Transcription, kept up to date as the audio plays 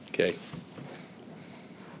Okay.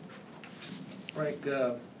 Frank,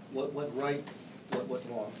 what went right, what went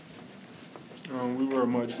wrong? We were a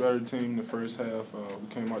much better team the first half. We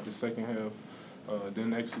came out the second half,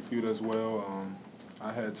 didn't execute as well.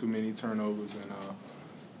 I had too many turnovers, and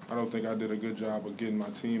I don't think I did a good job of getting my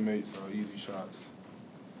teammates easy shots.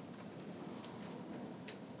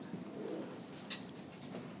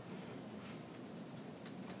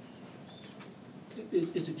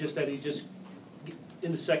 Is it just that he just,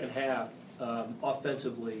 in the second half,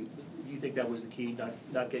 offensively, do you think that was the key,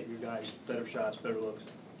 not getting your guys better shots, better looks?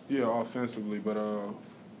 Yeah, offensively, but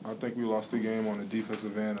I think we lost the game on the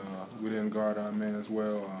defensive end. We didn't guard our man as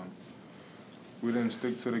well. We didn't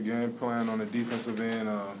stick to the game plan on the defensive end,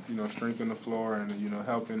 strengthen the floor and,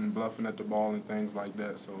 helping and bluffing at the ball and things like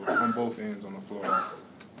that. So on both ends on the floor, I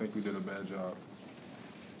think we did a bad job.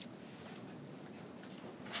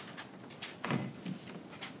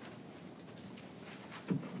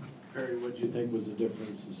 Perry, what do you think was the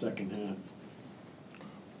difference the second half?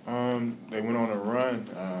 They went on a run,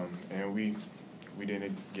 and we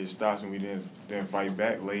didn't get stops, and we didn't fight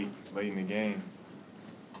back late in the game.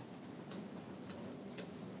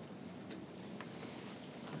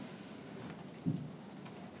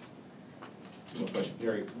 Similar question,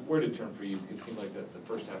 Perry. Where did it turn for you? Because it seemed like that the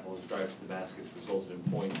first half, all those drives to the baskets resulted in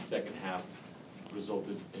points. Second half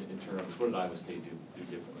resulted in turnovers. What did Iowa State do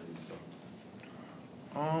differently? So.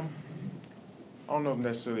 I don't know if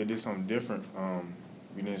necessarily they did something different.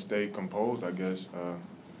 We didn't stay composed, I guess,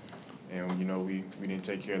 and we didn't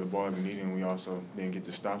take care of the ball we needed, and we also didn't get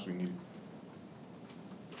the stops we needed.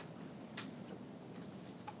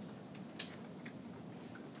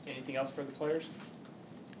 Anything else for the players?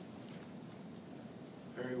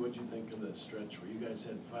 Perry, what do you think of that stretch where you guys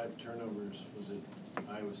had 5 turnovers? Was it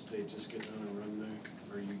Iowa State just getting on a run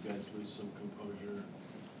there, or you guys lose some composure?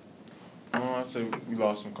 I'd say we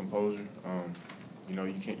lost some composure.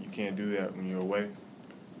 You can't do that when you're away,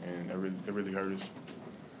 and that really hurt us.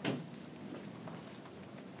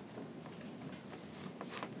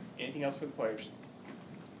 Anything else for the players?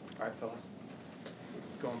 All right, fellas.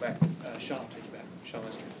 Going back, Sean, I'll take you back. Sean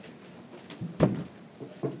Lister.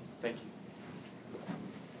 Thank you.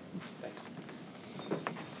 Thanks.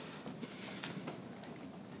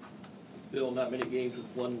 Bill, not many games with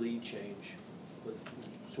one lead change, but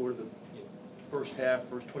sort of the first half,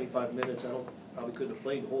 first 25 minutes, probably couldn't have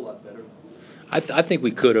played a whole lot better. I think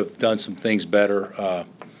we could have done some things better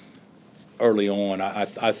early on. I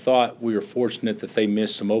thought we were fortunate that they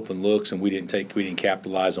missed some open looks and we didn't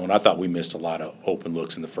capitalize on it. I thought we missed a lot of open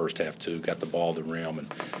looks in the first half too. Got the ball to the rim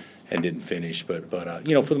and didn't finish. But for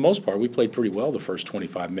the most part, we played pretty well the first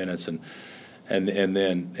 25 minutes and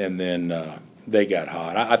then they got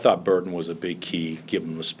hot. I thought Burton was a big key, give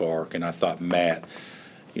him a spark, and I thought Matt.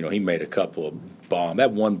 He made a couple of bombs.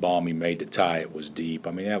 That one bomb he made to tie it was deep.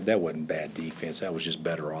 I mean, that wasn't bad defense. That was just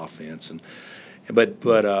better offense. But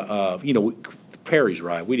Perry's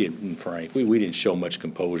right. We didn't show much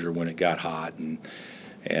composure when it got hot,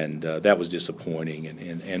 and that was disappointing.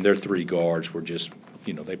 And their 3 guards were just,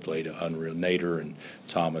 they played unreal. Nader and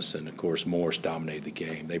Thomas and of course Morris dominated the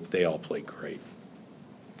game. They all played great.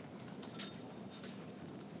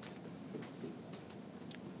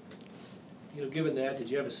 Given that, did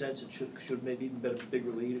you have a sense it should maybe even been a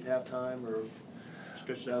bigger lead at halftime or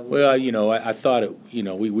stretched out a little? Well, I thought it.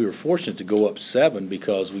 We were fortunate to go up 7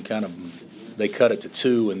 because they cut it to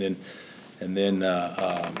 2, and then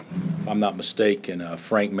if I'm not mistaken,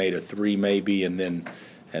 Frank made a 3 maybe, and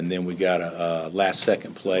then we got a last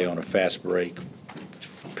second play on a fast break,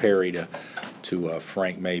 Perry to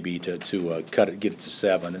Frank maybe to cut it, get it to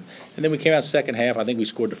 7, and then we came out second half. I think we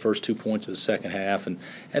scored the first 2 points of the second half, and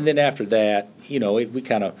then after that, we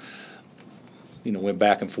kind of went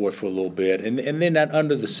back and forth for a little bit, and then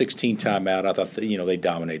under the 16 timeout, I thought they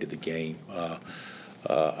dominated the game,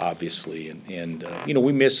 obviously, and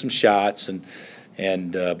we missed some shots,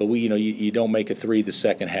 but we you don't make a 3 the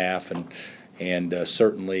second half, and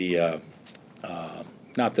certainly.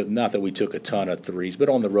 Not that we took a ton of 3s, but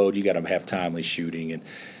on the road you got to have timely shooting,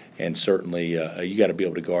 and certainly you got to be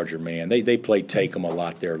able to guard your man. They played take 'em a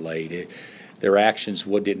lot there late. Their actions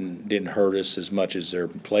didn't hurt us as much as their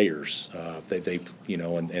players.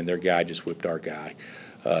 And their guy just whipped our guy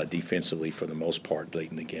defensively for the most part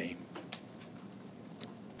late in the game.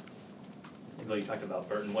 Bill, you talked about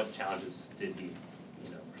Burton. What challenges did he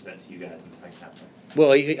present to you guys in the second half?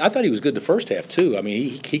 Well, I thought he was good the first half too. I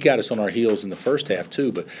mean, he got us on our heels in the first half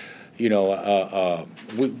too. But we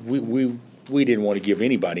we didn't want to give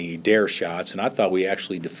anybody any dare shots, and I thought we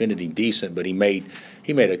actually defended him decent. But he made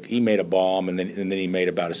a bomb, and then he made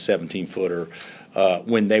about a 17-footer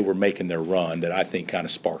when they were making their run that I think kind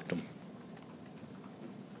of sparked them.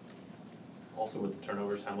 Also with the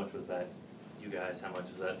turnovers, how much was that you guys, how much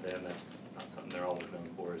is that them? That's not something they're always known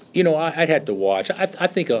for. I'd have to watch. I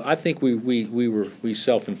think we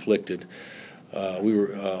self-inflicted. A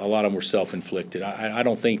lot of them were self-inflicted. I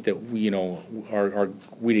don't think that we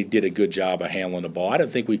did a good job of handling the ball.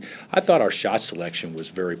 I thought our shot selection was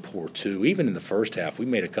very poor too. Even in the first half, we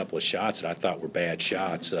made a couple of shots that I thought were bad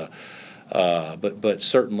shots. But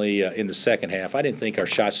certainly in the second half, I didn't think our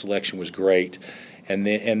shot selection was great. And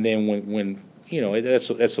then when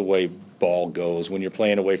that's the way ball goes. When you're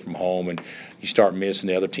playing away from home and you start missing,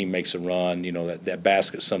 the other team makes a run. That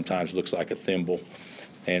basket sometimes looks like a thimble.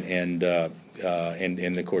 And of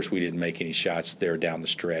course we didn't make any shots there down the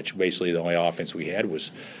stretch. Basically, the only offense we had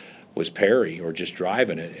was Perry or just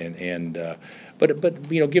driving it. But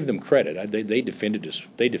give them credit. They defended us.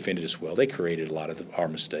 They defended us well. They created a lot of our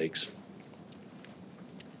mistakes.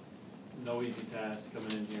 No easy task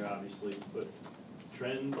coming in here, obviously, but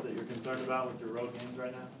trends that you're concerned about with your road games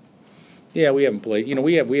right now? Yeah, we haven't played.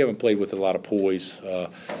 We haven't played with a lot of poise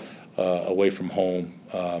away from home.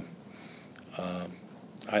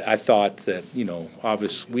 I thought that,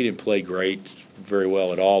 obviously we didn't play very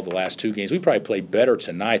well at all the last two games. We probably played better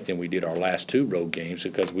tonight than we did our last two road games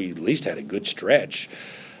because we at least had a good stretch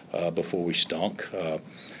before we stunk.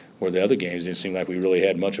 Where the other games didn't seem like we really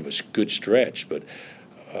had much of a good stretch. But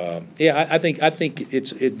I think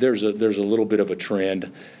there's a little bit of a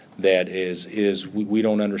trend that is we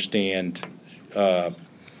don't understand. I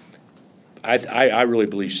really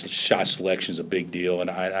believe shot selection is a big deal, and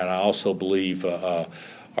I also believe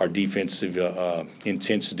our defensive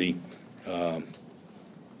intensity. The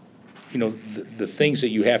things that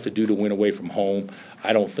you have to do to win away from home,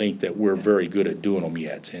 I don't think that we're very good at doing them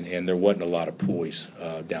yet, and there wasn't a lot of poise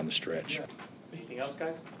down the stretch. Anything else,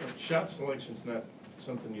 guys? Shot selection's not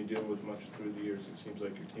something you deal with much through the years. It seems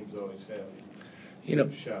like your teams always have.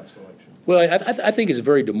 Shot selection. Well, I think it's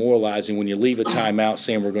very demoralizing when you leave a timeout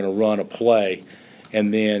saying we're going to run a play,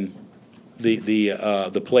 and then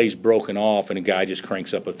the play's broken off and a guy just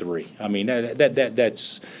cranks up a three. I mean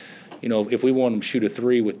that's if we wanted them to shoot a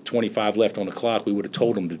three with 25 left on the clock, we would have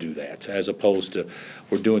told them to do that, as opposed to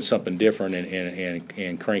we're doing something different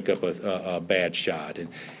and crank up a bad shot, and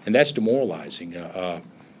that's demoralizing. I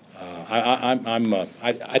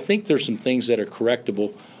think there's some things that are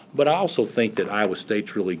correctable. But I also think that Iowa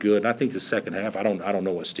State's really good. And I think the second half, I don't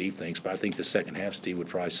know what Steve thinks, but I think the second half, Steve would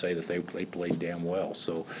probably say that they played damn well.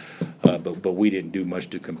 So, but we didn't do much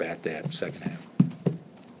to combat that second half.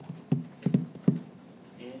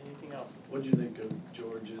 Anything else? What do you think of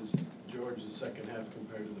George's second half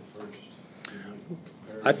compared to the first?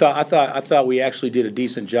 I thought we actually did a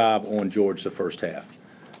decent job on George the first half.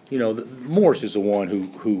 Morris is the one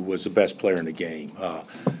who was the best player in the game.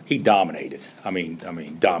 He dominated. I mean,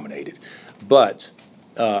 dominated. But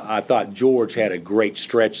I thought George had a great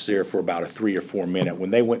stretch there for about a 3 or 4 minute. When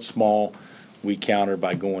they went small, we countered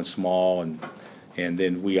by going small, and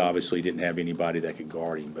then we obviously didn't have anybody that could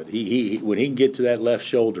guard him. But he when he can get to that left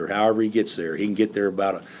shoulder, however he gets there, he can get there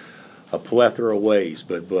about a plethora of ways.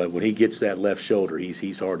 But when he gets that left shoulder,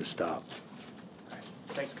 he's hard to stop.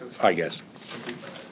 Thanks, Coach. I guess.